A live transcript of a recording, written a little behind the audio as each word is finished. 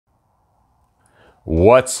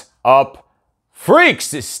What's up,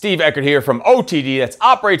 freaks? It's Steve Eckert here from OTD. That's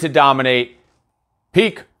Operate to Dominate,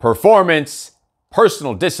 Peak Performance,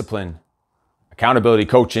 Personal Discipline, Accountability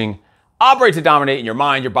Coaching. Operate to dominate in your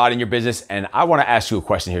mind, your body, and your business. And I want to ask you a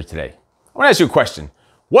question here today. I want to ask you a question.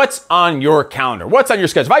 What's on your calendar? What's on your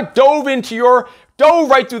schedule? If I dove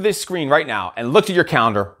right through this screen right now and looked at your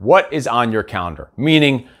calendar, what is on your calendar?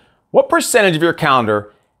 Meaning, what percentage of your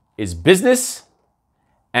calendar is business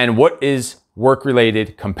and what is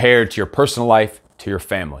work-related compared to your personal life, to your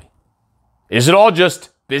family? Is it all just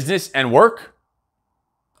business and work?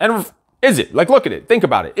 And is it? Like, look at it. Think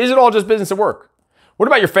about it. Is it all just business and work? What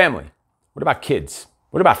about your family? What about kids?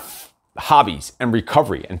 What about hobbies and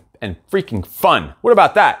recovery and freaking fun? What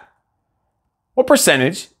about that? What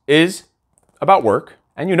percentage is about work?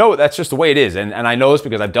 And you know that's just the way it is. And I know this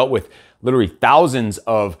because I've dealt with literally thousands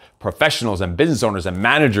of professionals and business owners and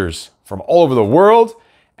managers from all over the world.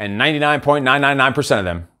 And 99.999% of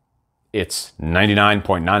them, it's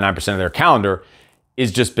 99.99% of their calendar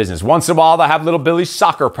is just business. Once in a while, they'll have little Billy's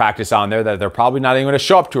soccer practice on there that they're probably not even going to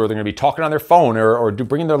show up to, or they're going to be talking on their phone or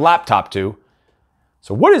bringing their laptop to.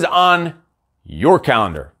 So what is on your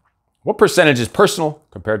calendar? What percentage is personal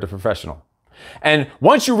compared to professional? And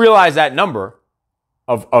once you realize that number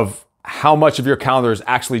of how much of your calendar is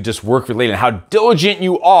actually just work related, and how diligent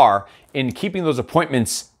you are in keeping those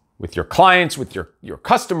appointments with your clients, with your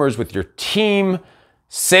customers, with your team,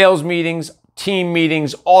 sales meetings, team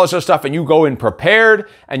meetings, all this other stuff, and you go in prepared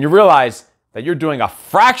and you realize that you're doing a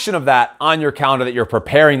fraction of that on your calendar, that you're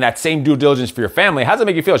preparing that same due diligence for your family. How does that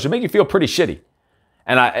make you feel? It should make you feel pretty shitty.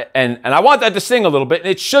 And I want that to sting a little bit, and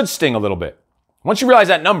it should sting a little bit. Once you realize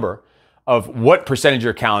that number of what percentage of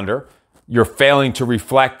your calendar you're failing to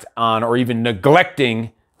reflect on or even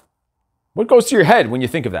neglecting, what goes through your head when you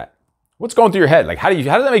think of that? What's going through your head? Like, how does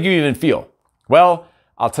that make you even feel? Well,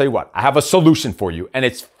 I'll tell you what, I have a solution for you, and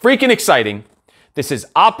it's freaking exciting. This is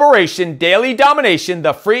Operation Daily Domination,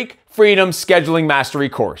 the Freak Freedom Scheduling Mastery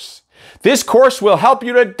course. This course will help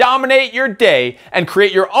you to dominate your day and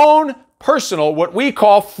create your own personal, what we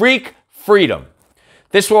call freak freedom.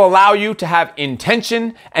 This will allow you to have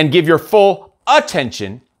intention and give your full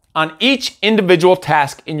attention on each individual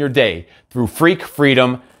task in your day through freak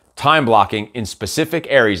freedom time blocking in specific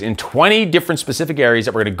areas, in 20 different specific areas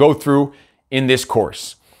that we're going to go through in this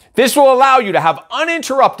course. This will allow you to have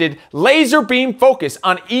uninterrupted laser beam focus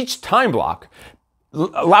on each time block,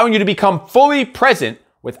 allowing you to become fully present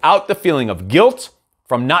without the feeling of guilt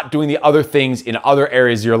from not doing the other things in other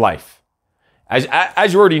areas of your life.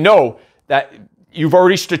 As you already know, that you've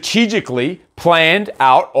already strategically planned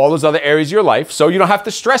out all those other areas of your life, so you don't have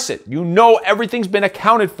to stress it. You know everything's been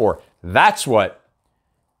accounted for. That's what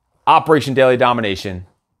Operation Daily Domination,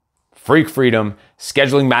 Freak Freedom,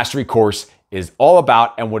 Scheduling Mastery course is all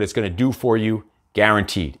about, and what it's going to do for you,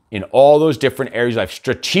 guaranteed. In all those different areas of life,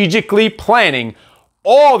 strategically planning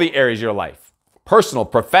all the areas of your life, personal,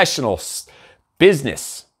 professional,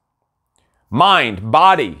 business, mind,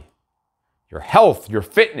 body, your health, your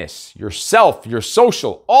fitness, yourself, your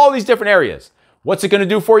social, all these different areas. What's it going to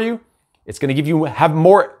do for you? It's going to give you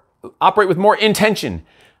operate with more intention,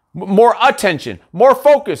 more attention, more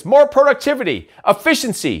focus, more productivity,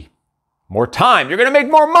 efficiency, more time. You're going to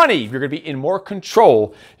make more money. You're going to be in more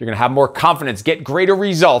control. You're going to have more confidence, get greater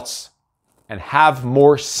results, and have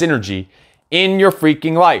more synergy in your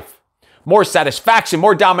freaking life. More satisfaction,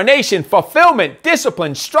 more domination, fulfillment,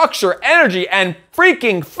 discipline, structure, energy, and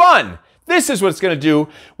freaking fun. This is what it's going to do,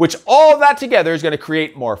 which all of that together is going to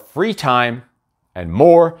create more free time and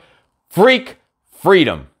more freak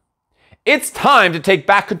freedom. It's time to take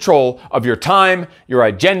back control of your time, your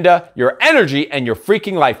agenda, your energy, and your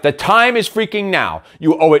freaking life. The time is freaking now.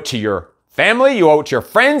 You owe it to your family, you owe it to your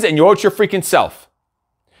friends, and you owe it to your freaking self.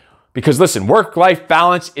 Because listen, work-life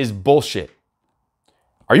balance is bullshit.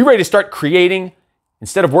 Are you ready to start creating,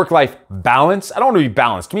 instead of work-life balance? I don't want to be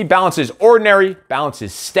balanced. To me, balance is ordinary, balance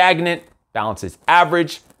is stagnant, balance is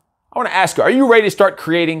average. I want to ask you, are you ready to start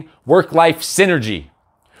creating work-life synergy?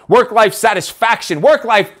 Work-life satisfaction,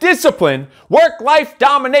 work-life discipline, work-life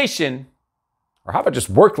domination, or how about just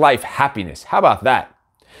work-life happiness? How about that?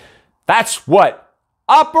 That's what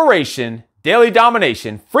Operation Daily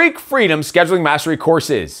Domination Freak Freedom Scheduling Mastery course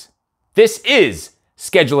is. This is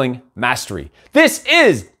Scheduling Mastery. This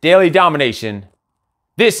is Daily Domination.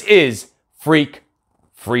 This is Freak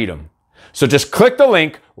Freedom. So just click the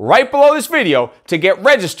link right below this video to get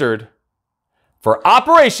registered for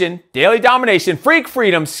Operation Daily Domination Freak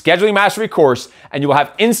Freedom Scheduling Mastery course, and you will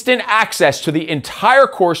have instant access to the entire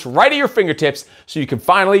course right at your fingertips, so you can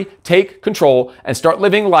finally take control and start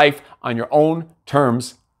living life on your own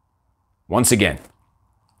terms once again.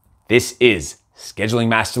 This is Scheduling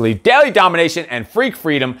Mastery, Daily Domination, and Freak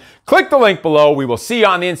Freedom. Click the link below. We will see you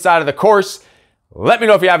on the inside of the course. Let me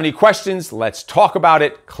know if you have any questions. Let's talk about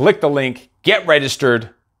it. Click the link. Get registered.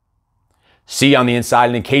 See you on the inside.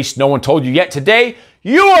 And in case no one told you yet today,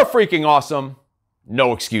 you are freaking awesome.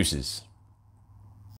 No excuses.